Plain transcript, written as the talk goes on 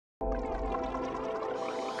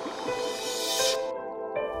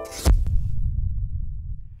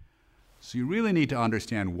So you really need to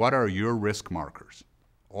understand what are your risk markers.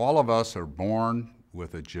 All of us are born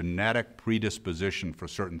with a genetic predisposition for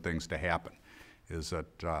certain things to happen.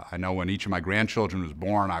 I know when each of my grandchildren was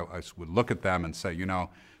born, I would look at them and say, you know,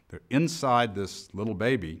 they're inside this little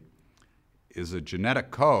baby is a genetic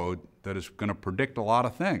code that is going to predict a lot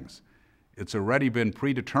of things. It's already been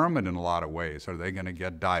predetermined in a lot of ways. Are they going to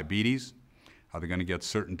get diabetes? Are they going to get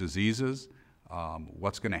certain diseases?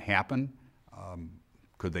 What's going to happen?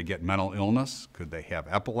 Could they get mental illness? Could they have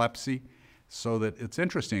epilepsy? So that it's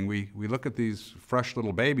interesting, we look at these fresh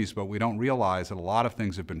little babies, but we don't realize that a lot of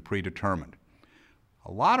things have been predetermined.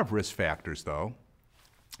 A lot of risk factors, though,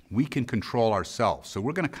 we can control ourselves. So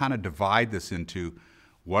we're going to kind of divide this into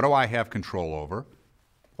what do I have control over,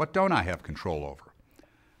 what don't I have control over.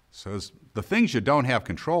 So the things you don't have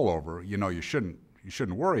control over, you know, you shouldn't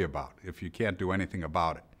worry about if you can't do anything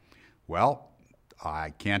about it. Well,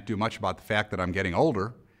 I can't do much about the fact that I'm getting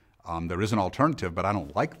older. There is an alternative, but I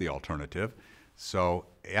don't like the alternative. So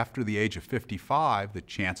after the age of 55, the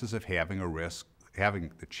chances of having a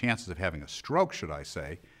stroke, should I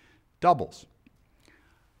say, doubles.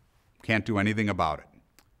 Can't do anything about it.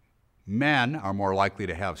 Men are more likely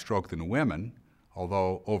to have stroke than women,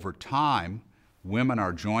 although over time, women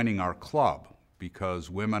are joining our club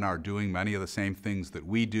because women are doing many of the same things that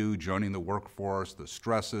we do, joining the workforce, the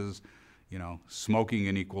stresses, you know, smoking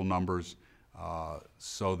in equal numbers,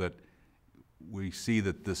 so that we see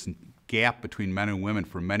that this gap between men and women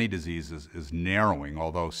for many diseases is narrowing,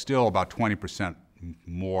 although still about 20%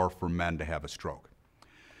 more for men to have a stroke.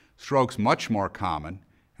 Stroke's much more common,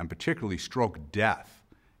 and particularly stroke death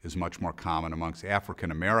is much more common amongst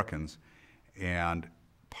African Americans, and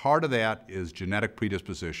part of that is genetic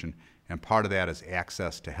predisposition, and part of that is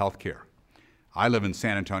access to health care. I live in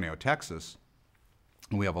San Antonio, Texas,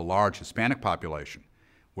 and we have a large Hispanic population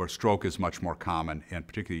where stroke is much more common, and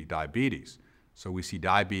particularly diabetes. So we see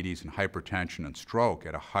diabetes and hypertension and stroke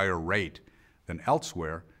at a higher rate than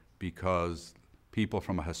elsewhere because people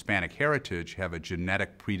from a Hispanic heritage have a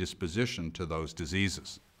genetic predisposition to those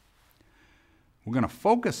diseases. We're going to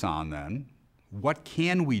focus on then, what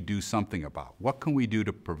can we do something about? What can we do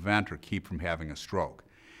to prevent or keep from having a stroke?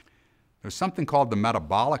 There's something called the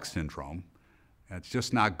metabolic syndrome. It's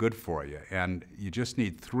just not good for you. And you just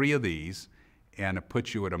need 3 of these, and it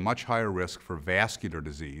puts you at a much higher risk for vascular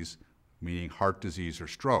disease, meaning heart disease or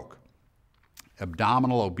stroke.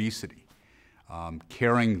 Abdominal obesity.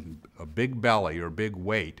 Carrying a big belly or big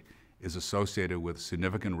weight is associated with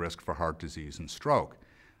significant risk for heart disease and stroke.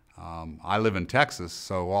 I live in Texas,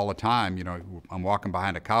 so all the time, you know, I'm walking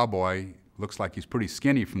behind a cowboy, looks like he's pretty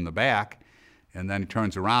skinny from the back, and then he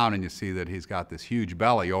turns around and you see that he's got this huge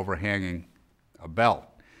belly overhanging a belt.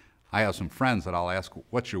 I have some friends that I'll ask,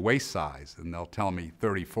 what's your waist size? And they'll tell me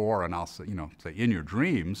 34, and I'll say, you know, say, in your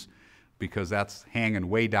dreams, because that's hanging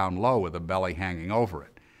way down low with the belly hanging over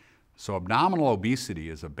it. So abdominal obesity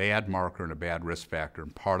is a bad marker and a bad risk factor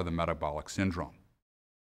and part of the metabolic syndrome.